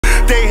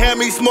They had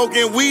me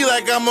smoking weed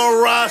like I'm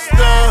a Rasta.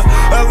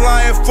 A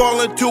lion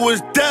falling to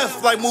his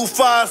death like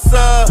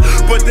Mufasa.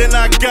 But then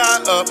I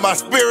got up, my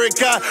spirit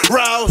got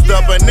roused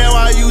up, and now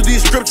I use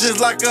these scriptures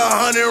like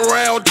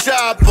 100-round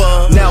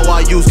chopper. Now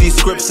I use these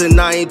scripts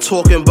and I ain't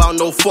talking about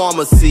no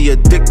pharmacy.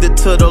 Addicted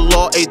to the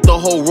law, ate the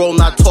whole roll,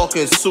 not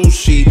talking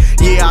sushi.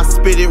 Yeah, I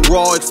spit it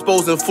raw,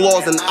 exposing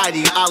flaws and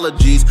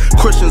ideologies.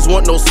 Christians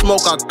want no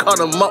smoke, I cut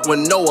them up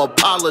with no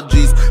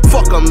apologies.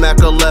 Fuck a Mac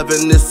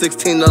 11, this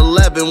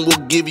 1611 will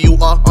give you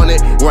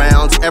 100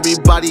 rounds.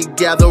 Everybody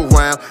gather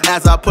round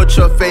as I put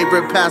your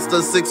favorite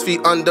pastor 6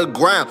 feet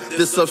underground.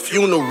 This a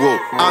funeral,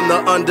 I'm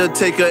the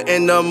undertaker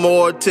and the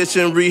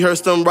mortician.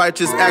 Rehearse them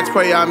righteous acts,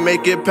 pray I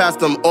make it past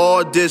them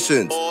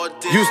auditions.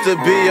 Used to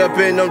be up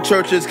in them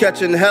churches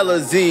catching hella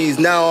Z's.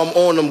 Now I'm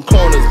on them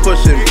corners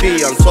pushing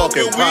P. I'm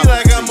talking weed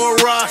like I'm a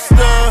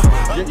Rasta.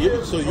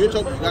 So you're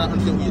talking, you gotta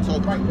understand what you're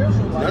talking about.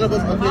 None of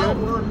us up here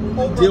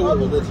deal with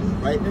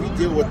religion, right? We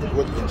deal with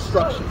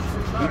instruction.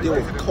 We deal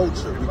with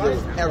culture. We deal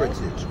with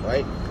heritage,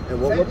 right? And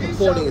what we're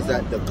purporting is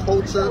that the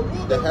culture,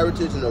 the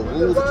heritage, and the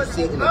rules that you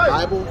see in the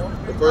Bible,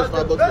 the first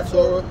 5 books of the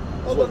Torah,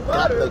 is what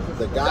God,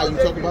 the guy you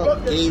talk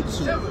about, gave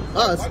to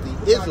us,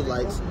 the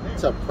Israelites,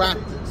 to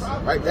practice,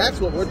 right?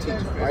 That's what we're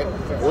teaching, right?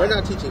 We're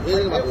not teaching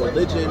anything about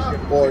religion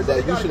or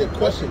that you shouldn't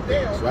question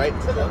things, right?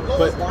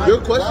 But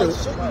your question,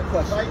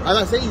 I'm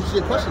not saying you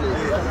shouldn't question it.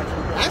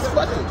 Ask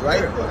questions,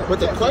 right? But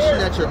the question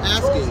that you're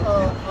asking,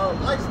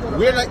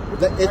 we're like,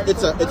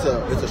 it's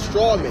a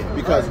straw man,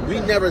 because we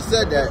never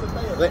said that.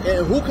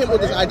 And who came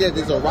with this idea that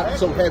there's a rock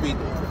so heavy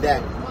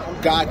that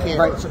God can't?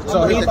 Right.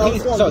 So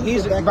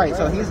he's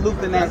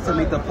looping that to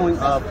make the point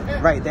of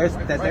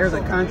there's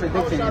a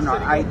contradiction in our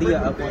idea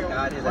of what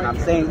God is, and I'm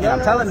saying, and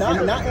I'm telling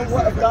not in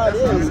what God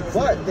is,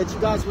 but that you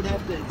guys would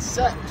have to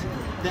accept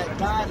that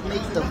God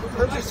made the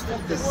purposeful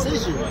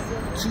decision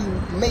to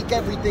make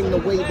everything the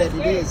way that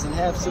it is and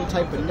have some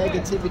type of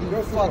negativity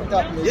or fucked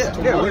upness. Yeah,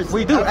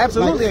 we do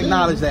absolutely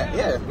acknowledge that.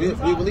 Yeah, we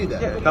believe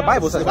that. Yeah, the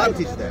Bible says the Bible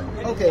teaches that.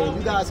 Okay, and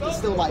you guys can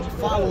still like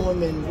follow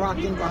him and rock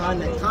in behind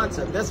that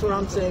concept. That's what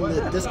I'm saying.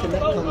 The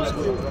disconnect comes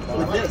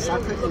with this. I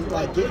couldn't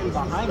like get in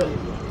behind it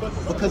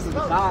because of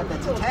the God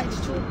that's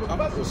attached to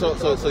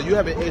it. So you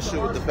have an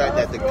issue with the fact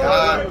that a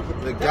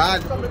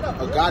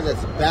God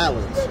that's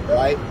balanced,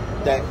 right?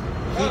 That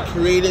He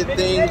created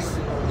things.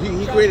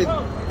 He created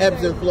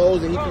ebbs and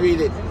flows, and He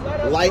created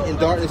light and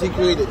darkness. He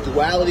created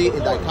duality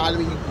and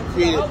dichotomy. He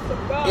created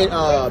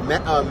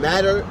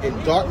matter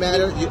and dark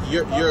matter.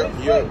 You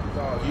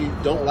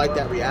don't like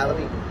that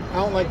reality. I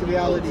don't like the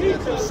reality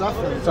that you're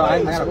suffering. So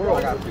I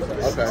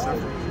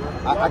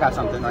got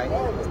something, right?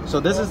 So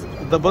this is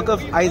the book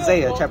of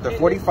Isaiah, chapter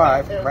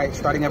 45, right?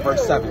 Starting at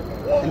verse 7.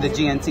 In the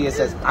GNT, it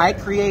says, I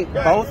create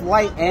both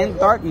light and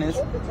darkness.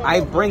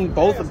 I bring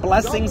both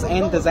blessings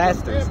and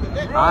disasters.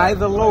 I,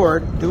 the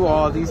Lord, do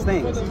all these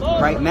things.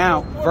 Right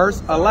now,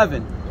 verse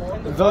 11.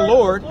 The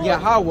Lord,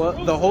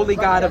 Yahawah, the holy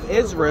God of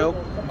Israel,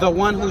 the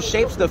one who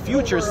shapes the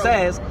future,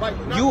 says,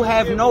 you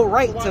have no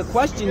right to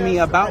question me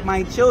about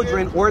my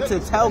children or to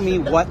tell me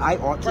what I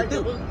ought to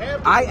do.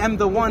 I am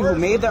the one who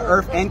made the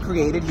earth and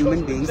created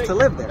human beings to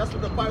live there.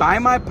 By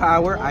my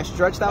power, I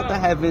stretched out the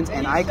heavens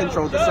and I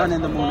control the sun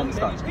and the moon and the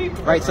stars.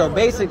 Right? So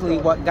basically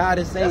what God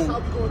is saying,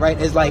 right,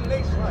 is like,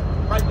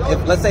 if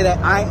let's say that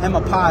I am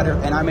a potter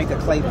and I make a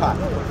clay pot,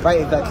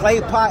 right? The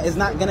clay pot is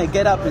not going to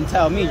get up and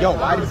tell me, yo,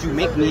 why did you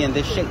make me in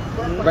this shape?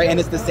 Right? And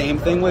it's the same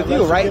thing with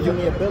you, right? Give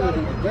me the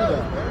ability to do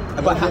that.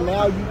 But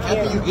now you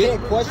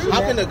can't question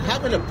how can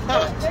a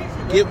pot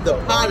give the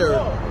potter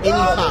any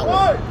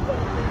power?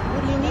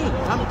 What do you mean?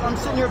 I'm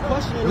sitting here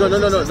questioning. No.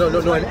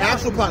 An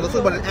actual pot. Let's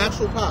talk about an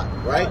actual pot,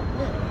 right?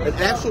 An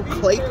actual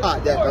clay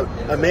pot that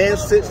a man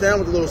sits down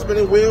with a little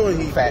spinning wheel and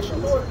he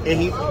fashions, and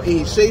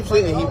he shapes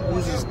it, and he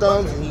uses his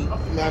thumbs, and he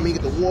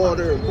get the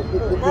water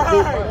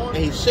and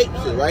he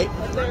shapes it, right?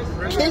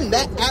 Can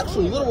that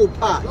actual literal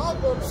pot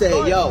say,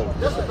 yo,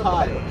 that's a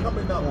pot?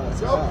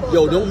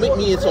 Yo, don't make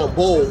me into a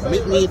bowl,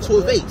 make me into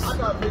a vase.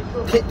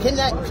 Can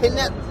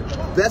that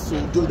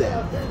vessel do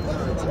that?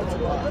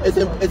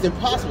 It's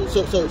impossible.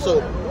 So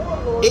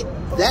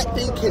that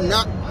thing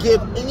cannot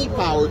give any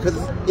power because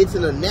it's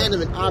an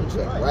inanimate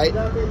object, right?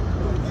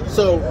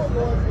 So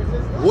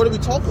what are we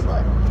talking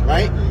about,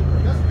 right?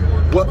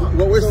 What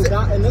we're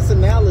saying in this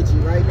analogy,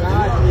 right?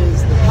 God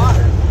is the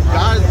potter.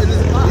 God is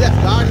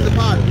the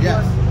potter.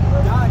 Yes.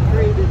 God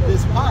created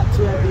this pot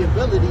to have the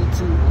ability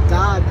to.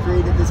 God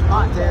created this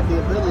pot to have the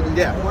ability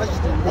to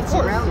question the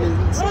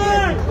surroundings,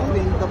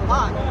 including the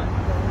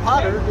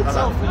potter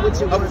itself, which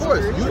it was. Of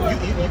course,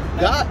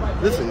 God.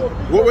 Listen,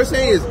 what we're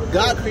saying is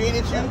God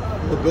created you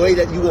the way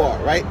that you are,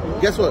 right?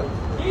 Guess what?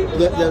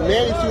 The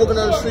man you see walking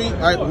down the street,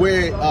 right,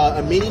 wearing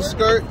a mini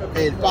skirt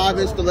and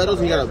 5-inch stilettos,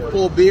 and he got a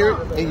full beard,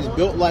 and he's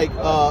built like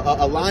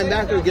a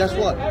linebacker. Guess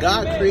what?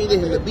 God created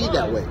him to be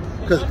that way.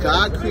 Because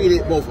God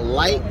created both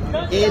light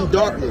and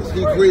darkness.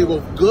 He created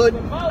both good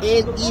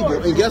and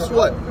evil. And guess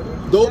what?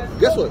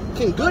 Guess what?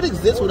 Can good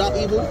exist without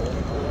evil?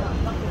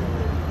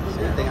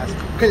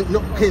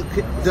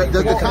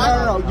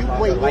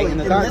 Wait. In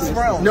this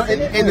realm. No,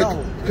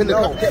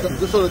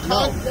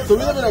 So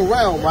we live in a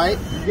realm, right,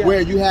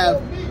 where you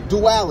have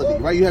duality,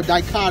 right? You have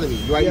dichotomy,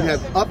 right? You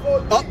have up.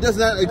 Up does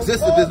not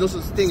exist if there's no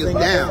such thing as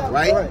down,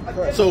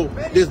 right? So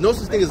there's no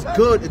such thing as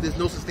good if there's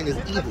no such thing as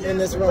evil. In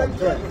this realm,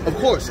 correct. Of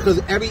course, because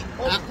every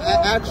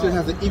action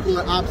has an equal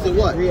and opposite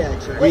what?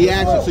 Reaction.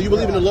 So you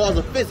believe in the laws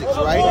of physics,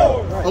 right?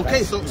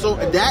 Okay, so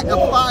that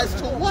applies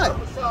to what?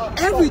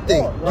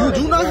 Everything. You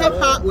do not have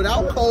hot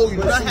without cold.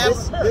 You do not have.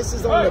 This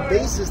is on the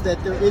basis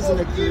that there isn't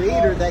a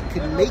creator that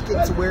could make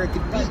it to where it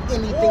could be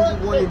anything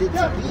he wanted it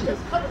to be.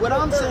 What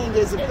I'm saying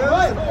is, if there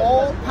is an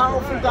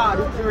all-powerful God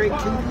who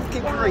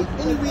can create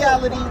any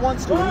reality he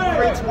wants to, and he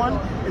creates one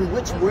in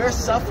which we're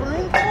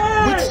suffering,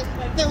 which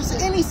there's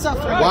any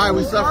suffering. Why are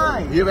we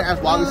suffering? You ever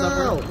asked why we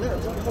suffering?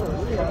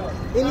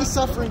 Any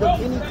suffering of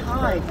any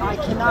kind, I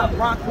cannot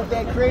rock with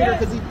that creator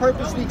because he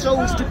purposely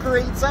chose to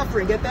create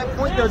suffering. At that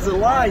point, there's a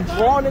line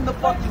drawn in the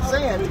fucking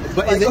sand.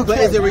 But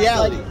is it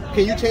reality?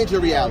 Can you change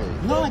your reality?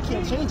 No, I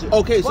can't change it.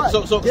 Okay, but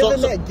given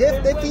that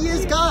gift, if he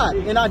is God,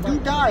 and I do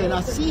die, and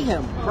I see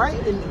him, right?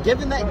 And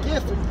given that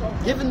gift,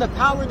 given the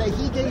power that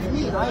he gave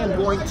me, I am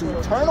going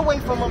to turn away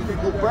from him,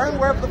 go burn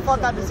wherever the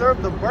fuck I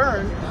deserve to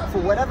burn for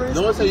whatever his.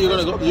 No one said you're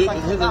gonna go. I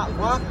cannot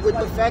rock with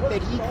the fact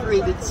that he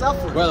created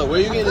suffering. Brother, where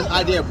are you getting this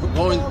idea of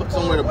going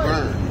somewhere to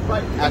burn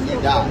after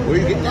you die? Where are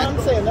you getting that? I'm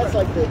saying that's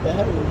like the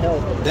heaven and hell.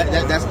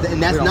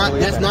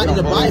 That's not in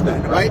the Bible,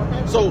 right?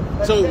 So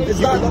it's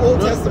not in the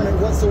Old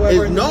Testament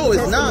whatsoever. No,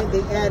 it's not.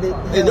 They added.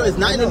 It's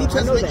not in the New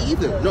Testament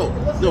either. No.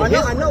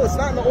 I know it's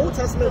not in the Old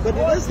Testament, but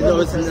it is. No,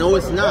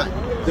 it's not.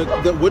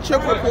 What you're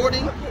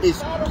purporting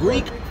is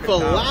Greek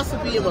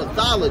philosophy and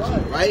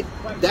mythology, right?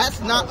 That's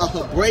not a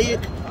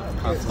Hebraic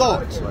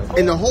thought.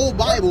 And the whole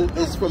Bible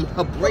is from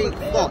Hebraic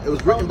thought. It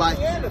was written by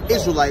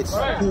Israelites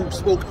who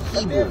spoke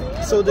Hebrew.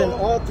 So then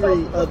all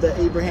three of the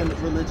Abrahamic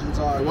religions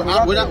are. We're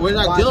not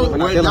dealing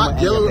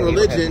with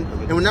religion,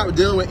 and we're not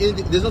dealing with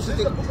anything. There's no such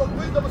thing.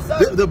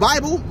 The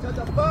Bible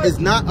is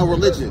not a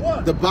religion.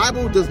 The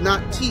Bible does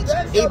not teach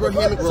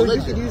Abrahamic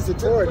religion. So you can use the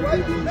Torah to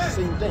do the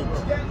same things.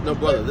 No,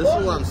 brother, this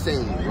is what I'm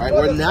saying, right?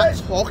 We're not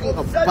talking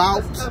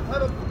about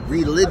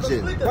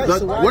religion. Right,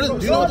 so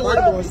do you know what the word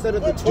instead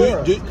of the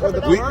Torah or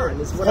the Quran?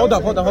 Hold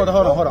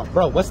on.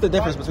 Bro, what's the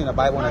difference between a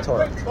Bible and a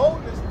Torah?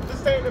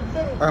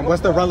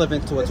 What's the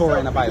relevance to a Torah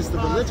and a Bible? It's the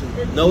religion.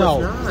 No, it's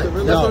not.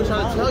 That's what I'm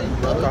trying to tell you,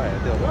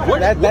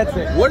 brother. That's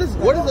it.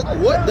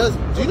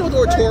 Do you know what the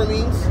word Torah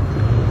means?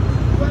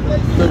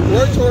 The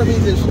word Torah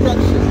means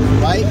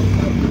instruction, right?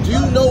 Do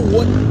you know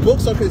what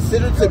books are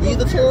considered to be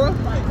the Torah?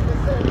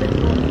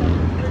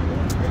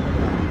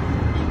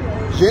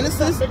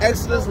 Genesis,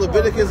 Exodus,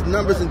 Leviticus,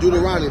 Numbers, and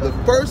Deuteronomy. The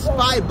first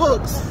 5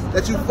 books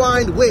that you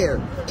find where?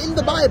 In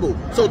the Bible.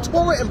 So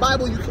Torah and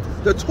Bible,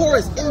 the Torah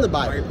is in the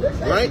Bible,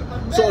 right?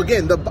 So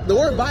again, the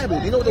word Bible,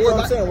 you know what the word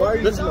Bible is? Why are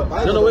you using the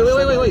Bible? No,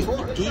 wait.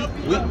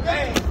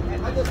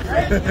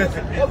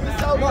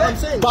 No, I'm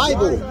saying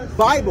Bible.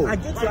 I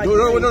get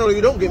you. No,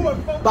 you don't get me.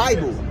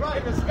 Bible.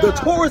 The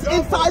Torah is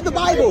inside the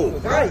Bible.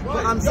 Right,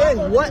 but I'm saying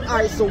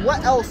so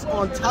what else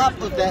on top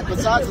of that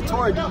besides the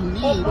Torah do you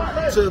need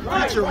to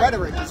preach your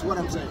rhetoric is what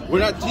I'm saying. We're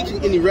not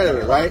teaching any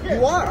rhetoric, right?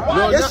 You are.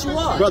 No, yes, you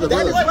are. Brother.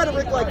 That is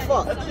rhetoric like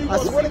fuck. I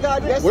swear to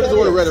God, yes. What does the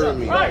word rhetoric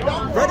mean?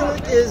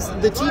 Rhetoric is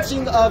the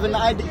teaching of an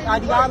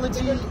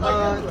ideology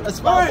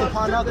espoused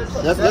upon others.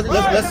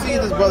 Let's see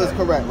if this brother's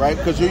correct, right?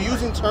 Because you're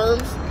using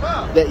terms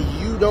that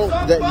you don't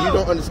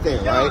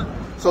understand, right?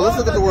 So let's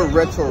look at the word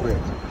rhetoric,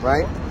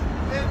 right?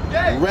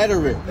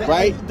 Rhetoric,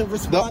 right? The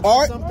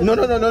art. No.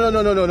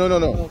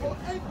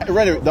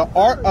 Rhetoric, the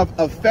art of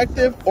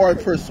effective or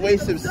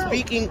persuasive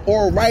speaking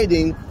or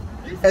writing,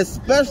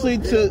 especially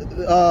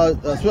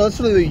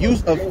the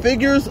use of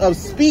figures of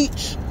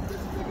speech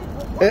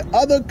and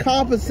other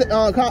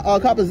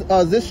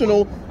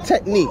compositional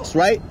techniques,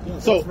 right?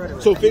 So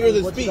figures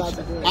of speech.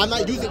 I'm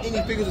not using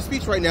any figures of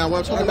speech right now. When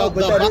I'm talking about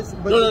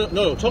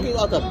talking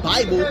about the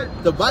Bible.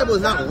 The Bible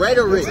is not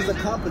rhetoric. This is a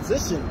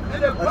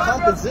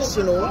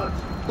compositional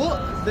book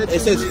that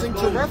you're using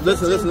to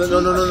reference. Listen.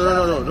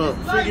 No.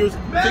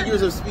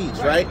 Figures of speech,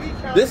 right?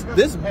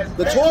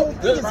 The Torah.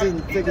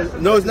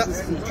 No, it's not.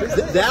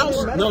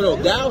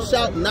 Thou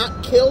shalt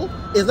not kill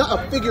is not a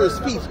figure of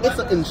speech. It's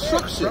an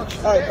instruction. All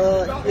right.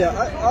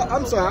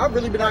 I'm sorry. I've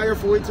really been out here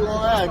for way too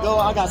long. I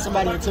got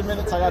somebody in 10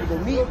 minutes. I got to go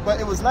meet.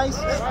 But it was nice.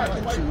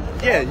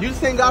 Yeah, you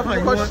just thank God for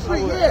the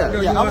street.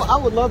 Yeah. I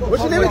would love to.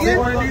 What's your name again?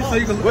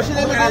 What's your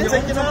name again?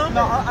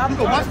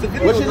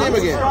 What's your name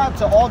again? Subscribe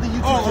to all the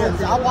YouTube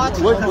channels. I watch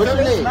it. What's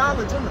your name?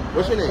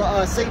 What's your name?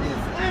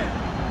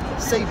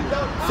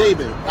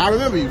 Saban. I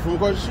remember you from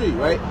across the street,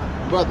 right?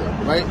 Brother,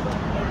 right?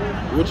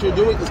 What you're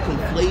doing is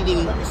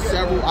conflating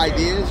several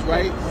ideas,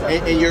 right?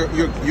 And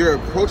you're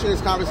approaching this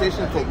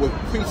conversation with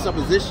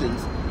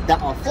presuppositions that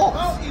are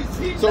false.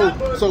 So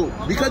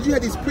because you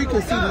have these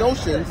preconceived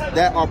notions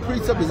that are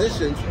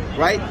presuppositions,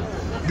 right?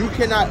 You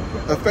cannot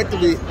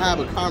effectively have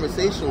a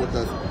conversation with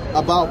us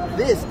about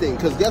this thing.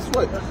 Because guess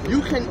what?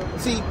 You can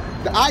see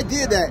the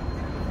idea that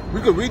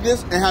we could read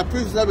this and have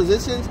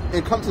presuppositions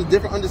and come to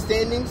different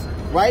understandings,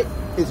 right?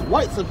 Is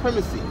white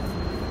supremacy.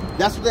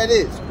 That's what that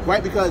is,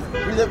 right? Because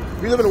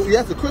we live in a, you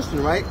ask a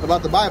Christian, right,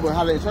 about the Bible and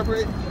how they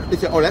interpret it. They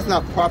say, oh, that's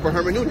not proper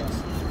hermeneutics.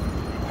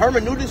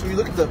 Hermeneutics, when you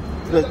look at the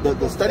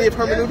study of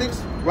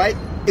hermeneutics, right,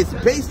 it's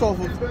based off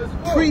of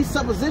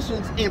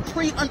presuppositions and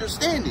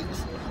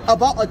pre-understandings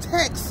about a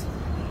text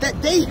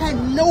that they had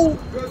no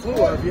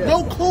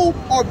clue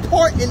or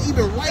part in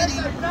even writing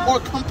or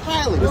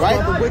compiling, right?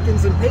 The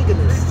Wiccans and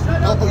paganists.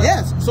 Oh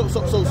yes. So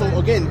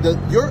again,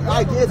 your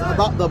ideas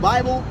about the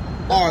Bible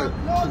are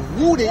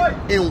rooted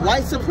in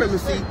white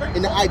supremacy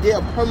and the idea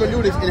of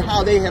hermeneutics and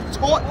how they have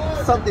taught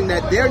something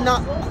that they're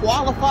not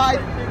qualified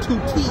to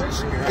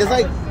teach. It's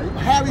like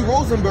Harry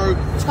Rosenberg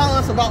telling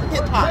us about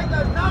hip hop.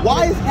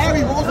 Why is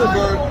Harry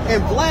Rosenberg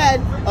and Vlad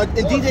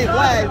and DJ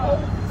Vlad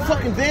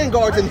fucking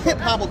vanguards in hip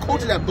hop, a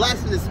culture that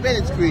blacks and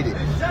Hispanics created?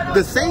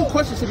 The same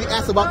question should be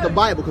asked about the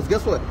Bible, because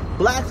guess what?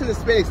 Blacks and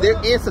Hispanics, their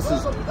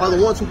ancestors are the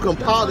ones who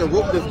compiled and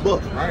wrote this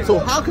book. So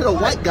how can a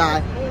white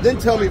guy then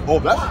tell me, oh,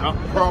 that's not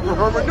proper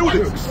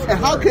hermeneutics? And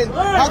how can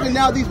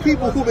now these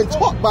people who've been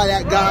taught by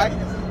that guy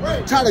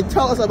try to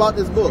tell us about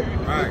this book?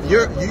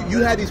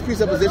 You had these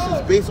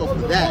presuppositions based off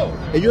of that,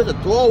 and you have to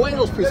throw away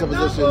those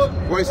presuppositions,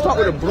 where you start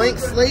with a blank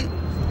slate,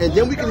 and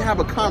then we can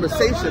have a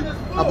conversation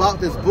about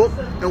this book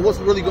and what's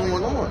really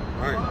going on.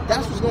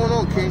 That's what's going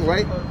on, King,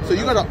 right? So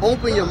you gotta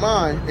open your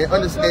mind and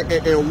understand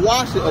and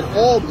wash it of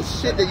all the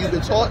shit that you've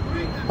been taught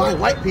by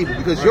white people,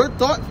 because your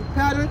thought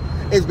pattern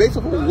is based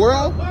off a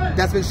world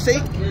that's been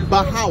shaped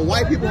by how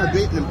white people have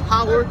been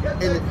empowered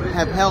and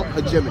have held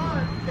hegemony.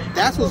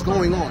 That's what's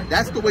going on.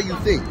 That's the way you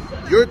think.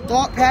 Your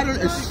thought pattern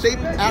is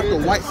shaped after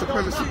white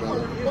supremacy,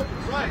 brother.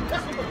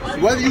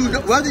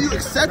 Whether you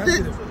accept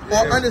it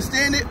or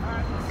understand it,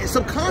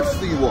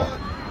 subconsciously you are.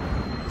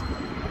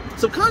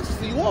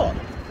 Subconsciously you are.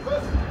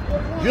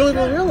 You don't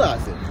even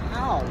realize it.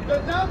 How?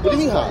 What do you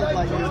mean how?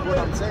 Like, is what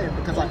I'm saying,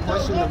 because I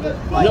question the,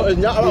 like, no, it's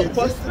not about the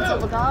existence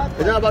of a God.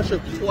 It's not about your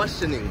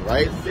questioning,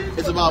 right?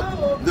 It's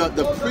about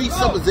the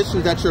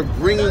presuppositions that you're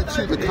bringing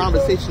to the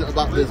conversation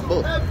about this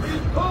book.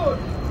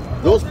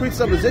 Those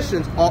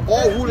presuppositions are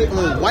all rooted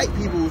on white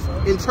people's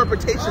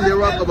interpretation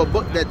thereof of a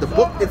book that the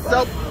book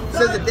itself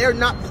says that they're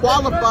not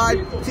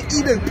qualified to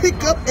even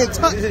pick up and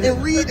touch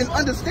and read and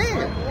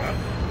understand.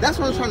 That's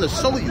what I'm trying to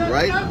show you,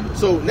 right?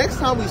 So next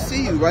time we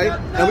see you, right,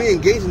 and we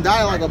engage in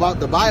dialogue about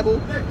the Bible,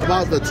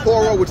 about the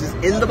Torah, which is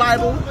in the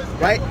Bible,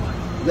 right?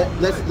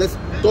 Let's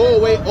throw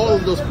away all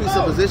of those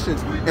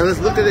presuppositions and let's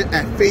look at it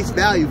at face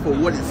value for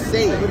what it's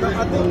saying.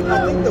 I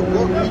think the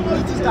book, we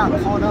just got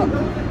caught up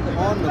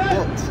on the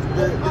books.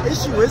 The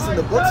issue isn't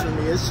the books for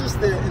me. It's just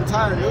the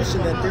entire notion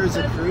that there's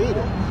a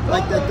creator,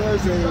 like that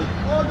there's a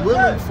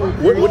willing for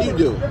creator. What do you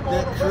do?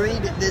 That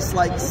created this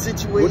like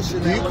situation.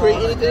 Do you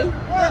create anything?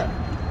 Yeah.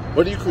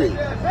 What do you create?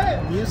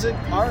 Music,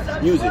 art.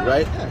 Music,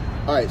 right? Yeah.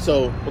 All right.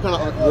 So what kind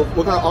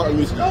of art and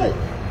music do you create?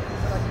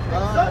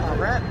 I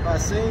rap, I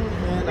sing,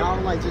 and I'll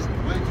like just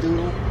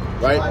doodle.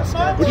 Right.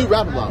 What do you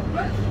rap about?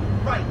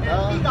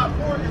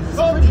 It's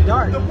pretty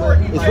dark.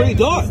 It's pretty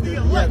dark.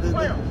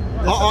 Yeah.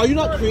 Are you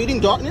not creating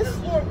darkness?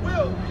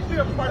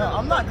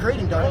 I'm not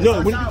creating darkness. No,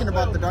 I'm speaking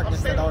about the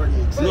darkness that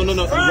already exists. No.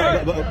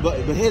 But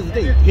here's the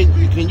thing.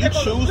 Can you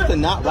choose to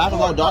not rap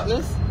about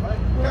darkness?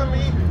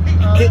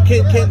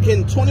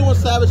 Can 21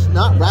 Savage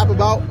not rap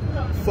about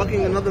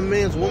fucking another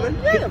man's woman?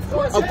 Yeah, of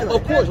course.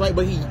 Of course, right?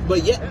 But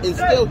yet and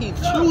still he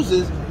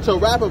chooses to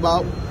rap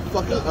about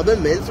fucking other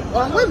men's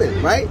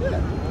women, right?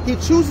 He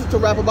chooses to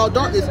rap about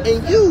darkness,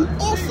 and you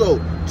also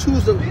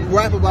choose to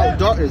rap about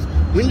darkness.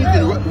 When you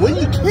could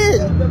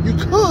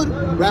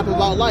rap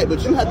about light,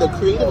 but you have the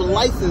creative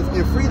license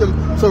and freedom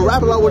to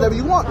rap about whatever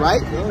you want,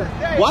 right?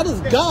 Why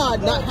does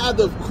God not have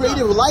the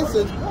creative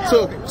license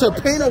to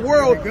paint a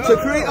world, to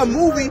create a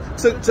movie,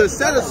 to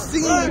set a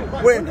scene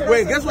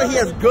where guess what? He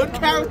has good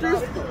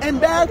characters and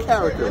bad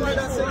characters.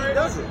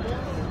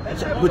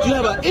 But you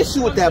have an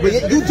issue with that, but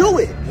yet you do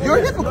it. You're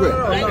a hypocrite.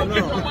 No.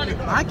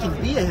 I can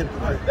be a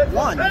hypocrite.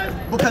 One,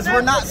 because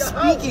we're not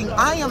speaking.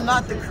 I am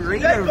not the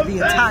creator of the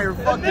entire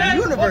fucking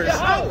universe.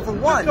 For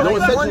one. No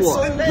one said you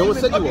are. No one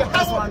said you are.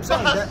 That's what I'm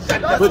saying.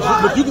 But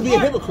you can be a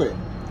hypocrite.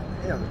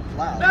 Yeah,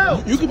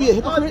 wow. You can be a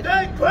hypocrite.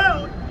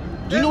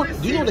 Do you know what a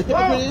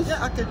hypocrite is?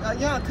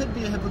 Yeah, I could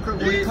be a hypocrite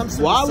when it comes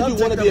to Why the would you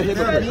want to be a subject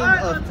of hypocrite?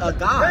 being a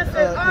god,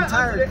 an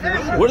entire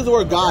creator. What does the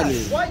word God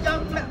mean? What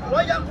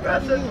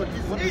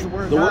does the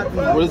word God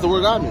mean? What does the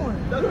word God mean?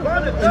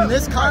 In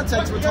this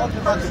context, we're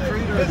talking about the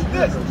creator of the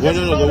universe.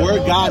 No. The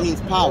word God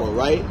means power,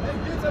 right?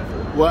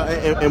 Well,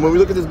 and when we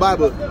look at this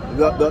Bible,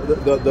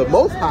 the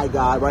Most High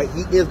God, right?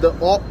 He is the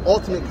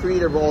ultimate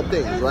creator of all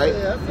things, right?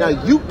 Now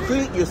you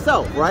create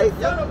yourself, right?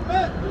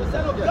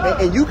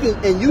 And you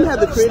have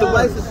the creative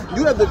license.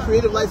 You have the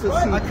creative license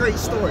to create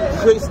stories.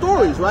 Create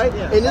stories, right?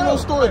 Yeah. And in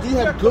those stories, do you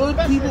have good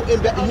people and you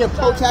have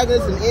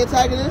protagonists and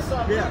antagonists?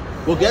 Yeah.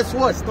 Well, guess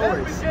what?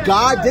 Stories.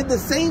 God did the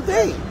same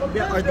thing.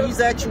 Yeah, are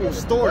these actual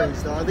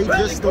stories, though? Are they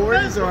just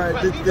stories, or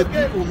did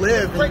people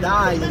live and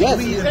die and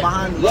bleed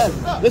behind these?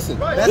 Yes. Listen.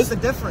 That's the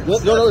difference.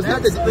 No, it's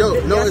not the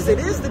Yes, it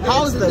is the big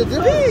How is it the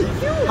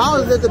difference? How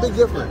is it the big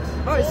difference?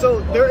 All right,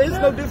 so there is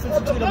no difference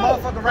between a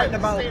motherfucker writing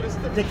about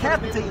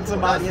decapitating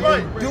somebody and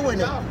then doing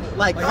it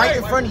like right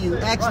in front of you,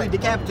 actually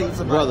decapitating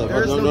somebody.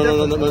 Brother,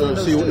 no.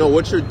 See, no,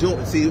 what you're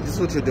doing. See, this is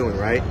what you're doing,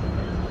 right?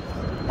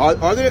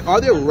 Are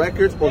there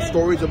records or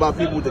stories about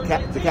people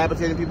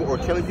decapitating people or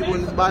killing people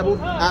in this Bible?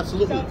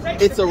 Absolutely.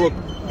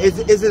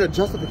 Is it a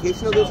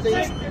justification of those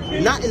things?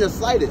 Not in the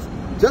slightest.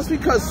 Just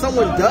because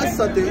someone does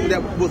something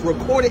that was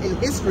recorded in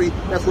history,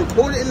 that's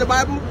recorded in the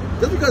Bible,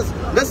 just because,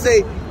 let's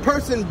say,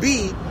 person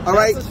B, all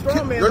right? That's a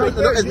straw man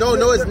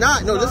no, it's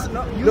not. No,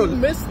 listen. You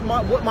missed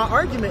what my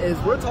argument is.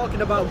 We're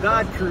talking about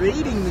God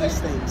creating these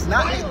things,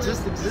 not it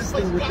just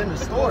existing within the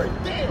story.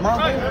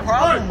 My whole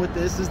problem with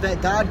this is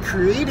that God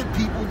created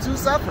people to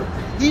suffer.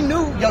 He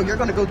knew, yo, you're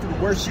going to go through the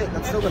worst shit, and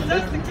I'm still going to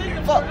make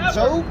you. Fuck,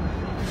 Job.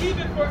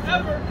 Even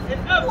forever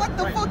and ever. What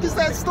the fuck is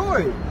that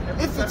story?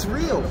 If it's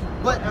real.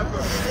 But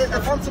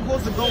if I'm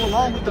supposed to go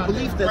along with the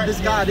belief that this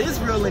God is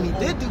real and he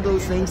did do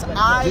those things,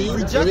 I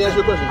reject Let me ask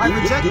you a question.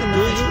 I reject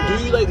him.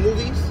 Do you like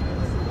movies?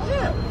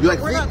 Yeah. You like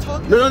We're not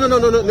talking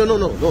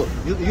No.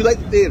 You like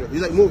theater. You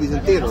like movies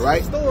and theater,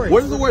 right? Stories.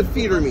 What does the word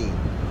theater mean?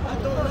 I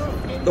don't know.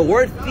 The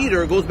word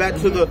theater goes back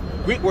to the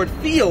Greek word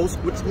theos,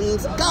 which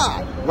means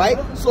God, right?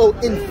 So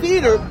in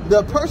theater,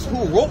 the person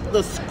who wrote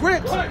the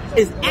script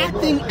is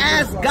acting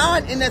as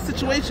God in that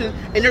situation,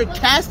 and they're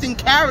casting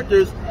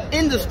characters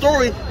in the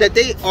story that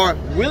they are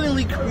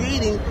willingly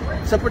creating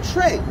to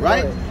portray,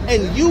 right?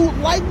 And you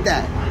like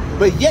that,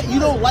 but yet you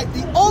don't like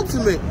the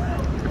ultimate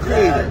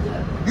creator.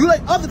 You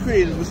like other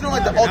creators, but you don't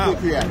like the ultimate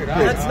creator.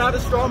 That's not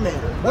a straw man.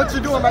 What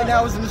you're doing right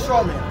now isn't a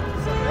straw man.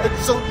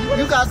 So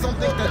you guys don't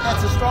think that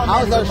that's a straw man?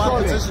 How is that a my straw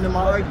man? position in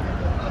my argument?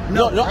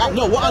 No.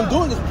 What I'm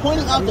doing is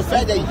pointing out the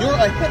fact that you're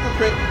a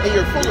hypocrite and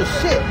you're full of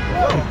shit.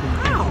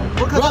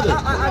 Brother,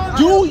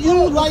 do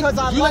you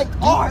like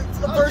art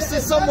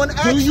versus someone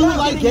actually? Do you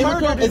like Game of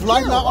Thrones? Is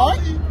life not art?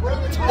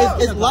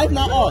 Is life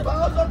not art?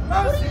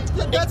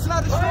 That's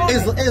not a straw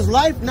man. Is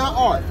life not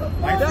art?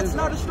 That's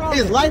not a straw man.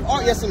 Is life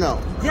art? Yes or no?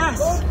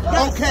 Yes.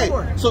 Okay.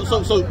 Sure.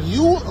 So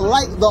you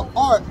like the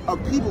art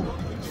of people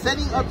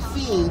setting up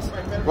scenes,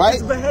 right?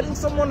 Is beheading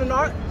someone an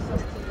art?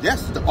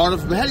 Yes, the art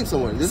of beheading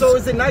someone. So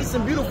is it nice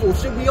and beautiful?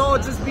 Should we all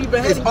just be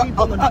beheading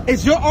people?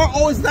 Is your art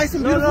always nice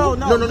and beautiful?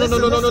 No. You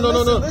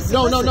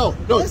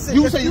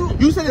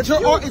said that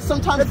your art is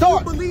sometimes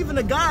dark. If you believe in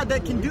a God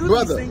that can do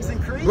these things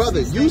and create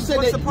these things, you said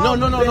that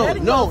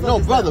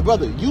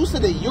brother. You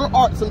said that your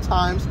art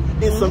sometimes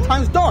is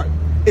sometimes dark.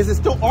 Is it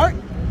still art?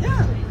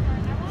 Yeah.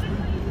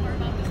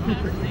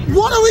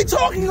 What are we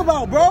talking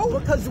about, bro?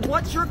 Because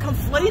what you're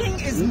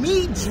conflating is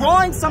me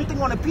drawing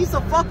something on a piece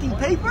of fucking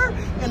paper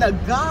and a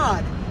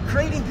God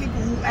creating people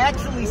who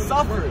actually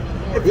suffer.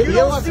 If you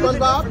ever watch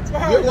SpongeBob?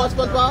 You ever watch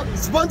SpongeBob?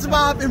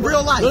 SpongeBob in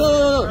real life.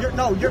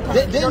 No.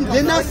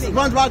 Didn't that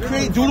SpongeBob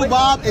create Doodle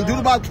Bob and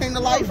Doodle Bob came to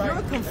life?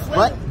 You're conflating.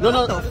 Right?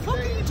 No.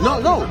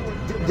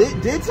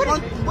 Did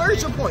SpongeBob?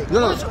 Where's your point?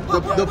 No.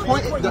 The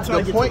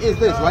point is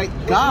this, right?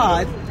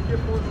 God.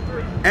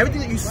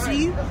 Everything that you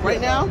see right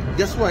now,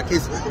 guess what?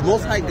 Is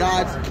Most High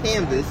God's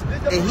canvas,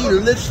 and he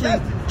literally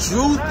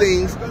drew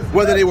things,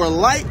 whether they were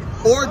light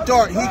or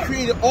dark. He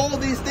created all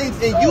these things,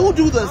 and you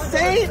do the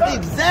same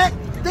exact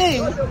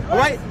thing,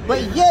 right?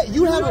 But yet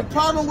you have a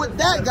problem with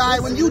that guy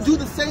when you do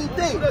the same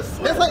thing.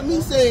 That's like me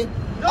saying,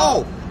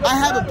 oh, I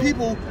have a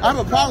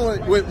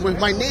problem with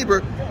my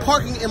neighbor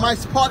parking in my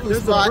parking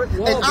spot,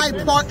 and I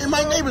park in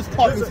my neighbor's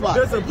parking spot.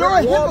 You're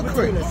a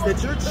hypocrite.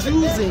 That you're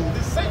choosing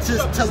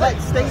to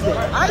let stay there.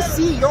 I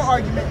see your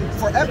argument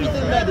for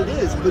everything that it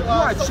is, but you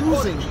are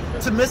choosing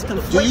to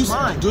misconflate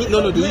mine. Do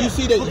you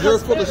see that you're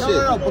full of shit?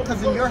 No,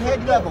 because in your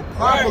head you have a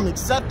problem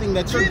accepting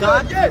that your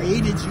God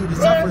created you to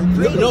suffer and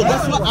create. No,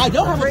 that's what I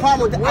don't have a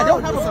problem with that. I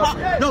don't have a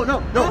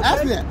problem. No,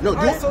 ask me that. No.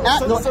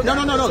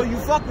 So you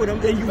fuck with him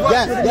and you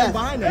rock with him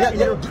behind that,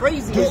 and you're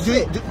crazy as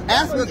shit.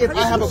 Ask me if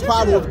I have a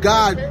problem with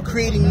God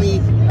creating me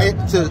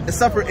to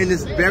suffer in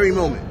this very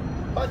moment.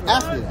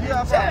 Ask me.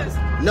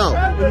 No.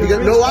 Because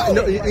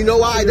you know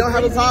why I don't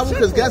have a problem?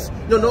 Because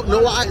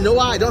know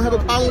why I don't have a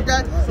problem with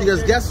that?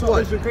 Because guess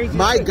what?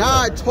 My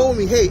God told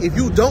me, hey, if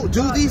you don't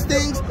do these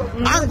things,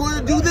 I'm going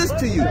to do this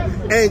to you.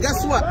 And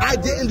guess what? I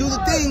didn't do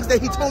the things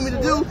that he told me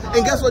to do.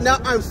 And guess what? Now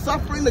I'm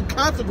suffering the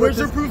consequences. Where's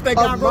your proof that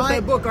God wrote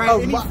that book?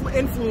 Right? Any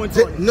influence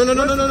on it? No.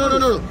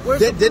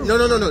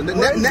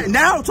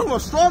 Now I'm talking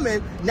about straw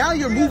man. Now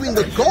you're moving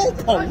the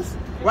goalpost.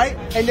 Right?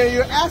 And then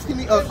you're asking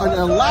me an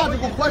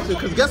illogical question,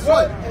 because guess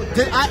what?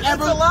 Did I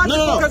ever... It's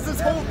illogical because this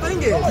whole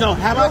thing is... No,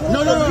 have I...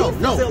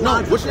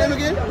 No. What's your name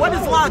again? What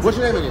is logic? What's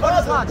your name again? What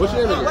is logic? What's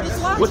your name again? What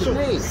is logic? What's your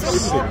name?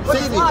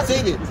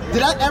 Savian.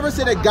 Did I ever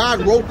say that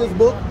God wrote this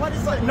book? What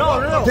is logic? No.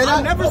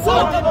 I never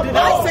said... Did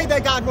I say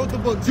that God wrote the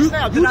book? You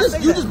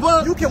just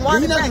brought... You can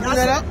wind it back. Bring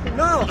that up?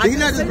 No, I did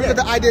not just bring up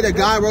the idea that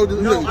God wrote this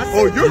book.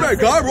 Oh, you're right.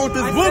 God wrote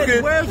this book.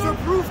 Where's your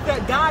proof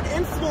that God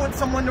influenced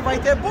someone to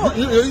write that book?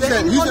 You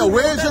said,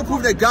 where's your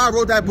proof that that God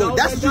wrote that book. No,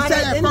 that's what you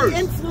said at first.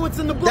 Influence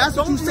in the book. That's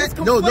what you said.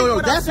 No,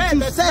 that's what you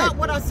said. That's not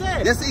what I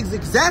said. That's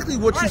exactly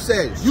what you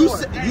said. Sure.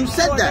 You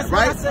said that,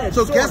 right?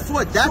 So guess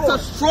what? That's a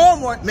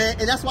strong one, man,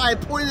 and that's why I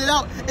pointed it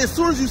out as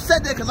soon as you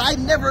said that, because I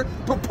never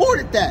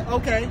purported that.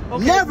 Okay.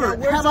 Never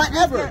have I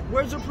ever.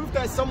 Where's your proof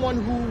that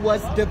someone who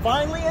was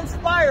divinely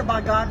inspired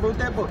by God wrote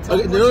that book?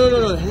 Okay,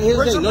 no.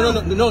 Here's the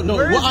thing. No.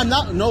 What I'm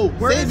not. No,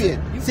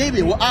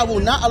 Sabian. What I will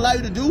not allow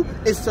you to do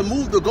is to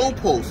move the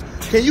goalposts.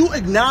 Can you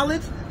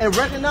acknowledge and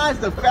recognize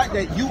the fact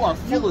that you are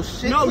full of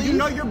shit? No, please? you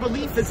know your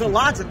belief is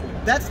illogical.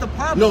 That's the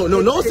problem.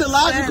 No, it's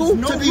illogical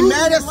to be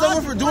mad at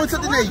someone for doing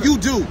something that you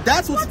do.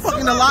 That's what's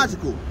fucking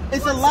illogical.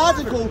 It's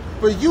illogical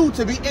for you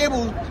to be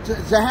able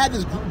to have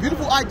this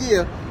beautiful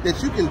idea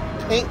that you can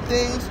paint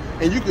things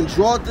and you can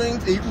draw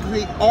things and you can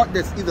create art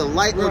that's either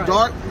light or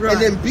dark,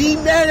 and then be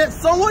mad at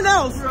someone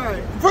else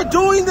for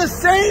doing the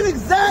same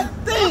exact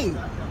thing.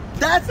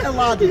 That's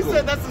illogical. He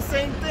said that's the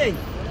same thing.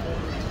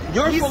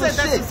 You're full of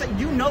shit.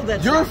 You know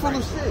that. You're full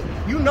of shit.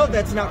 You know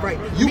that's not right.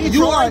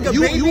 You are a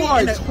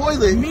toilet that's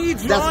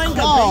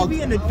clogged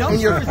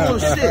and you're full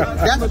of shit.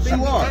 That's what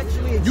you are.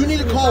 You need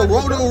to call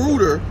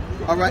Roto-Rooter.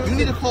 All right, you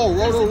need to call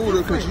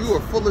Roto-Rooter because you are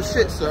full of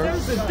shit, sir.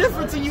 There's a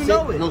difference and you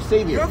know it. No,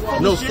 Sabian. You're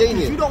full of shit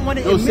because you don't want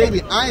to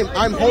admit.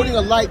 I'm holding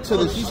a light to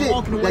the shit.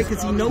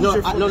 Because he knows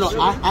you're full of shit.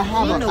 I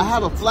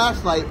have a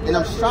flashlight and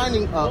I'm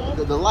shining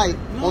the light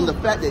on the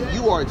fact that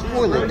you are a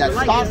toilet that's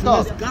stocked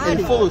up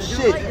and full of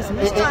shit,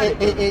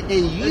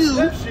 and you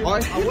are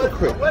a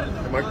hypocrite.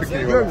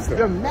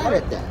 You're mad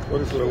at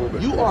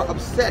that. You are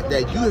upset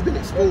that you have been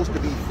exposed to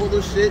be full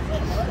of shit.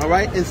 All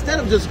right, instead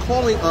of just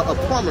calling a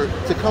plumber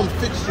to come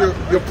fix your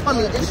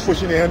plumbing issue. You're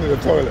pushing your hand in the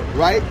toilet,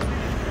 right?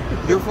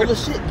 You're full of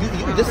shit.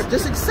 You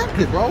just accept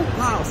it, bro.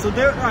 Wow. So all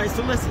right.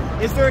 So listen,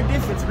 is there a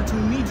difference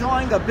between me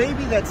drawing a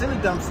baby that's in a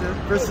dumpster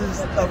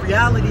versus a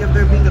reality of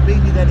there being a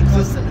baby that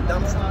exists in a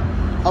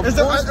dumpster? Is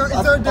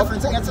there a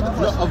difference? Answer the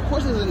question. No, of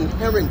course, there's an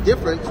inherent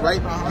difference, right?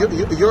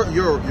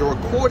 You're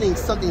recording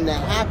something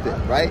that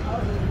happened, right?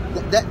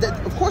 That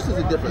of course there's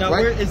a difference, now,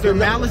 right? Is there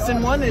malice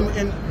in one and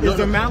is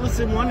there malice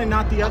in one and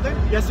not the other?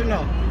 Yes or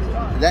no?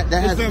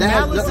 Is there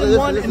malice in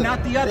one and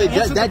not the other?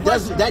 That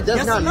does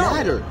not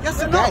matter.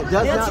 Yes or no? That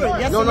does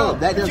not. No, that does not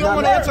matter. If you don't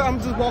want to answer, I'm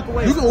just walk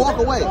away. You can walk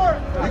away.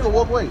 You can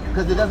walk away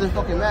because it doesn't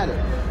fucking matter,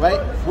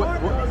 right?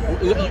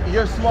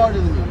 You're smarter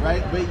than me,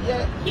 right? But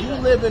yet you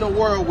live in a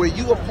world where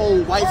you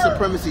uphold white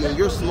supremacy and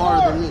you're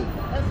smarter than me,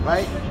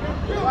 right?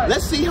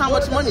 Let's see how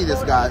much money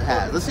this guy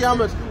has. Let's see how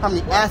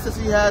many assets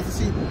he has. Let's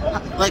see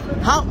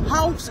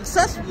how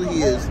successful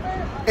he is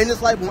in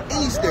his life on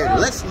any standard.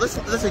 Let's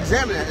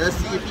examine it and let's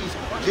see if he's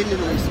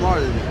genuinely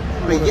smarter than me.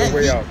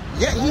 But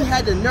yet he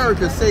had the nerve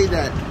to say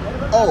that,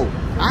 oh,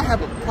 I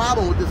have a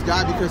problem with this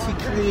guy because he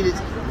created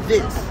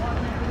this.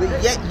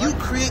 But yet you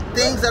create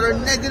things that are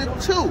negative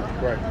too.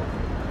 Right.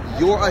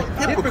 You're a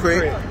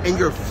hypocrite and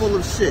you're full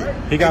of shit.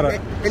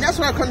 And that's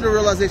when I come to the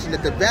realization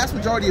that the vast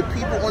majority of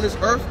people on this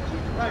earth,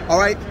 all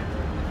right,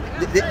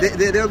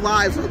 their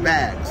lives are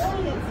bags,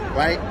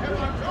 right?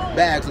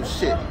 Bags of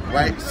shit,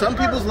 right? Some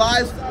people's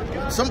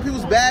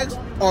bags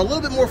are a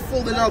little bit more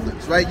full than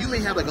others, right? You may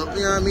have like a,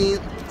 you know what I mean,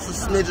 some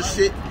smidge of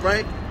shit,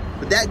 right?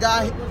 But that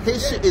guy,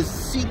 his shit is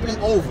seeping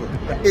over.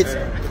 It's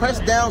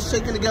pressed down,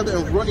 shaken together,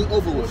 and running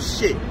over with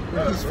shit.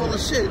 He's full of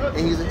shit,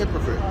 and he's a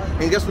hypocrite.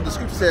 And guess what the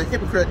scripture said? A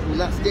hypocrite will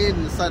not stand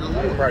in the sight of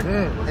the Lord. Right.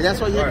 And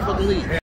that's why you have to fucking leave.